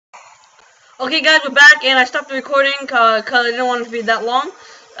Okay, guys, we're back, and I stopped the recording because I didn't want it to be that long.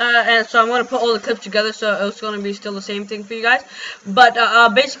 And so I'm going to put all the clips together, so it's going to be still the same thing for you guys. But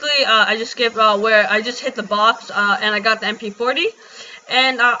basically, I just skipped where I just hit the box, and I got the MP40,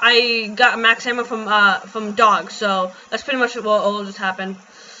 and I got max ammo from dogs. So that's pretty much what just happened.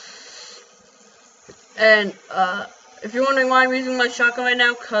 And if you're wondering why I'm using my shotgun right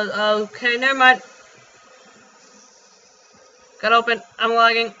now, cause okay, never mind. Gotta open. I'm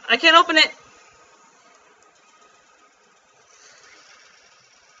lagging. I can't open it.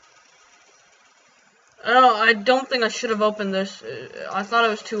 Oh, I don't think I should have opened this. I thought it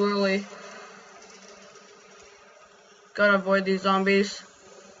was too early. Gotta avoid these zombies.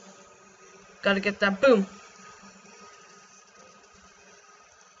 Gotta get that boom.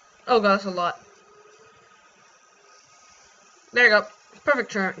 Oh god, that's a lot. There you go.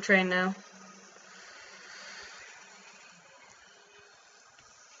 Perfect train now.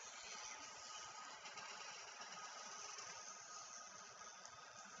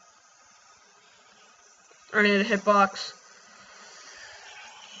 I need a hitbox.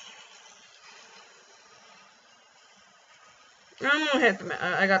 I'm gonna hit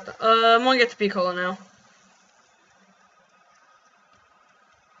the. I got the. I'm gonna get the Piccolo now.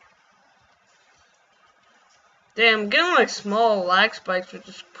 Damn, I'm getting like small lag spikes, which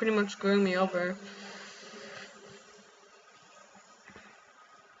is pretty much screwing me over.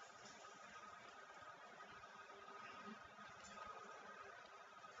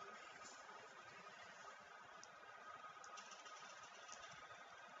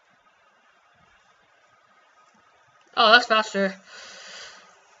 Oh, that's faster.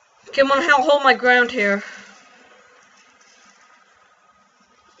 Okay, I'm gonna hold my ground here.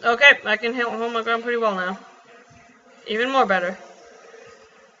 Okay, I can hold my ground pretty well now. Even more better.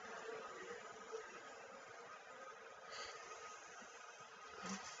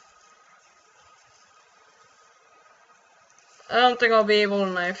 I don't think I'll be able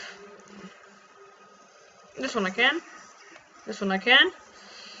to knife. This one I can. This one I can.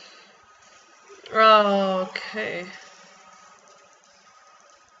 Okay.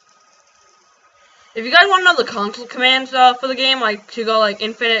 If you guys want to know the console commands for the game, like to go like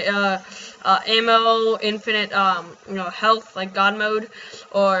infinite ammo, infinite health, like God mode,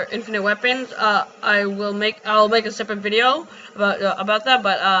 or infinite weapons, I'll make a separate video about that.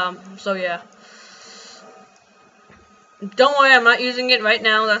 But so yeah, don't worry, I'm not using it right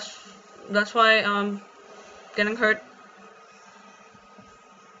now. That's why I'm getting hurt.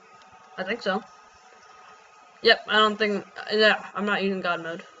 I think so. Yep, I don't think. Yeah, I'm not using God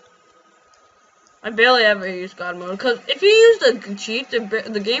mode. I barely ever use God mode, because if you use the cheat,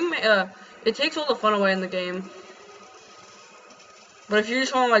 the game, it takes all the fun away in the game. But if you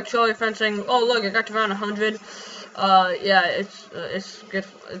just want to like show your friends saying, "Oh look, I got to around 100," yeah, it's good.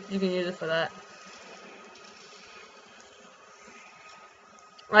 You can use it for that.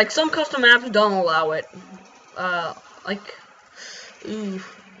 Like some custom apps don't allow it. Like, ooh,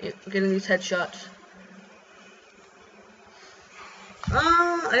 getting these headshots.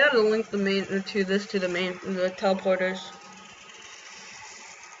 I gotta link the main to the teleporters.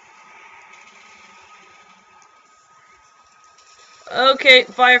 Okay,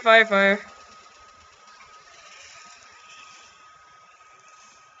 fire, fire, fire.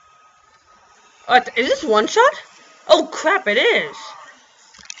 Is this one shot? Oh crap, it is.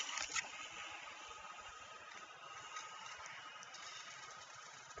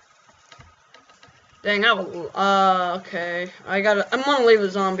 Dang, okay. I'm gonna leave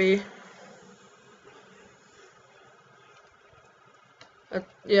a zombie.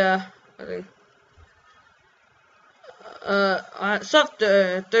 Yeah, I think. So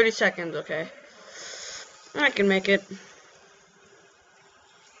 30 seconds, okay. I can make it.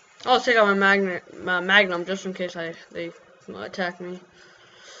 I'll take out my magnum just in case they attack me.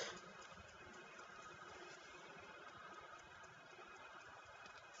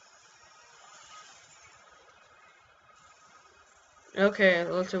 Okay,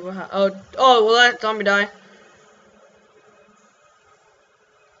 let's see what happens. Oh, will that zombie die?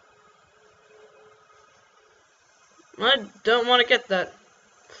 I don't want to get that.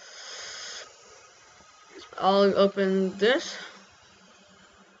 I'll open this.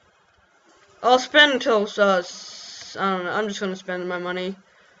 I'll spend until I don't know. I'm just gonna spend my money.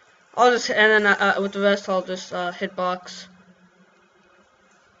 And then with the rest, I'll just hitbox.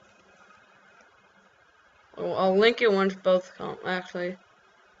 I'll link it once both come. Actually.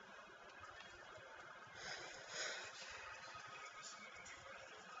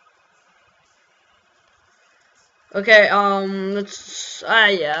 Okay.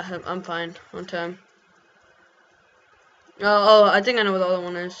 Yeah, I'm fine on time. Oh, I think I know what the other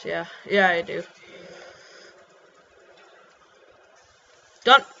one is. Yeah, yeah, I do.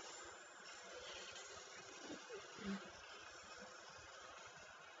 Done.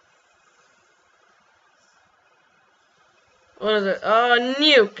 What is it?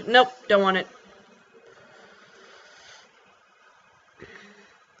 Nuke. Nope, don't want it.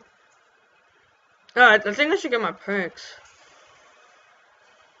 Alright, I think I should get my perks.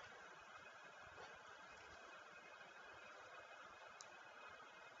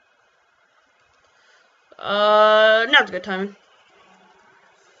 Now's a good time.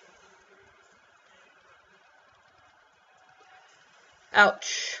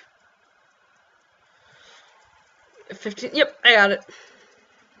 Ouch. 15. Yep, I got it.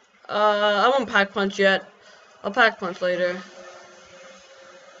 I won't pack punch yet. I'll pack punch later.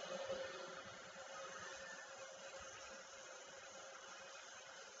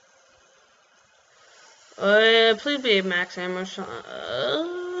 Please be a max ammo shot.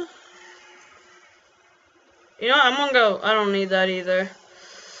 You know what? I'm gonna go. I don't need that either.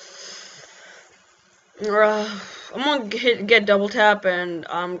 I'm gonna get double tap and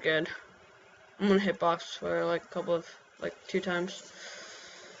I'm good. I'm gonna hitbox for like a couple of, like 2 times.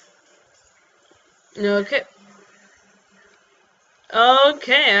 Okay.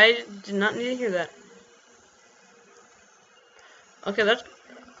 Okay, I did not need to hear that. Okay, that's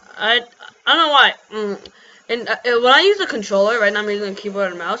I don't know why. And when I use a controller, right now I'm using a keyboard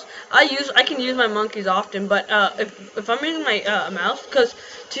and mouse. I can use my monkeys often, but if I'm using my mouse, because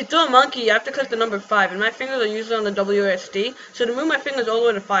to throw a monkey you have to click the number 5, and my fingers are usually on the WSD, so to move my fingers all the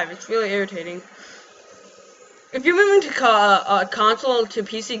way to 5, it's really irritating. If you're moving to console to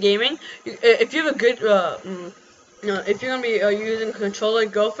PC gaming, if you have a good if you're gonna be using a controller,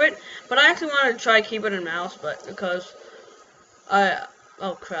 go for it. But I actually wanted to try keyboard and mouse, but because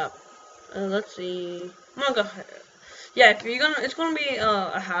oh crap. Let's see. I'm gonna go. Yeah, if you're gonna, it's gonna be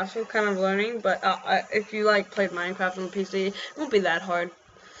a hassle kind of learning. But if you like played Minecraft on the PC, it won't be that hard.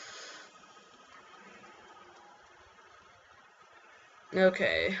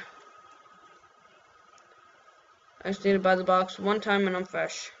 Okay. I just need to buy the box one time and I'm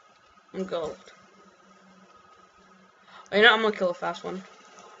fresh. I'm gold. Oh, you know, I'm gonna kill a fast one.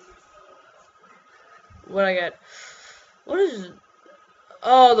 What I get? What is?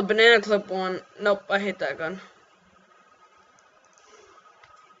 Oh, the banana clip one. Nope, I hate that gun.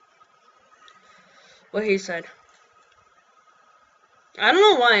 What he said. I don't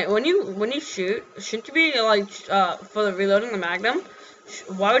know why. When you shoot, shouldn't you be like for the reloading the Magnum?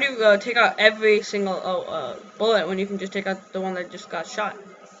 Why would you take out every single bullet when you can just take out the one that just got shot?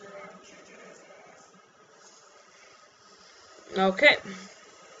 Okay.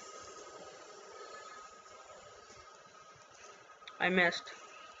 I missed.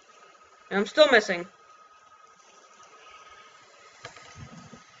 And I'm still missing.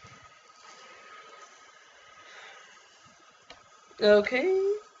 Okay.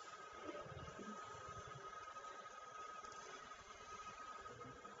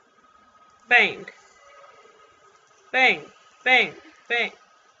 Bang. Bang. Bang. Bang.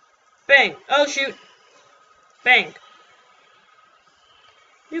 Bang. Oh, shoot. Bang.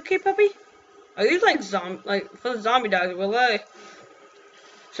 You okay, puppy? Are these like for the zombie dogs, will they?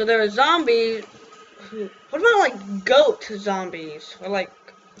 So there are zombies. What about like goat zombies? Or like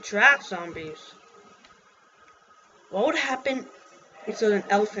giraffe zombies? What would happen if there was an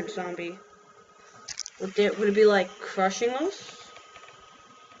elephant zombie? Would it be like crushing us?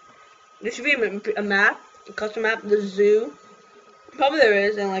 There should be a map, a custom map, the zoo. Probably there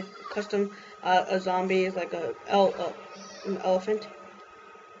is, and like custom a zombie is like an elephant.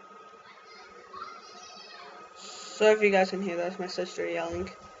 Sorry if you guys can hear that, it's my sister yelling.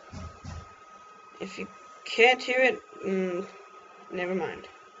 If you can't hear it, never mind.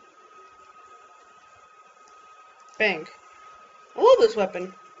 Bang. I love this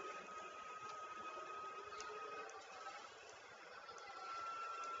weapon.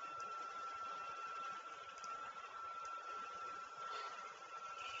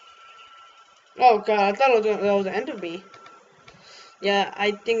 Oh god, I thought that was the end of me. Yeah,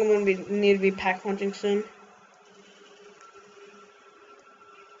 I think I'm gonna need to be pack punching soon.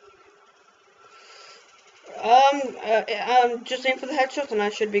 Just aim for the headshots and I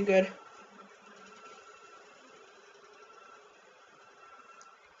should be good.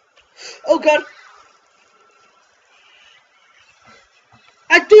 Oh god!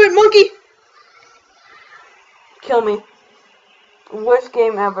 I threw it, monkey! Kill me. Worst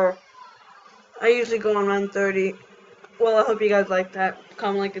game ever. I usually go on round 30. Well, I hope you guys like that.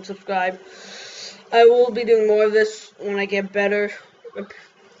 Comment, like, and subscribe. I will be doing more of this when I get better.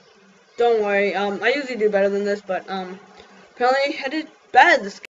 Don't worry. I usually do better than this, but apparently I did bad this game.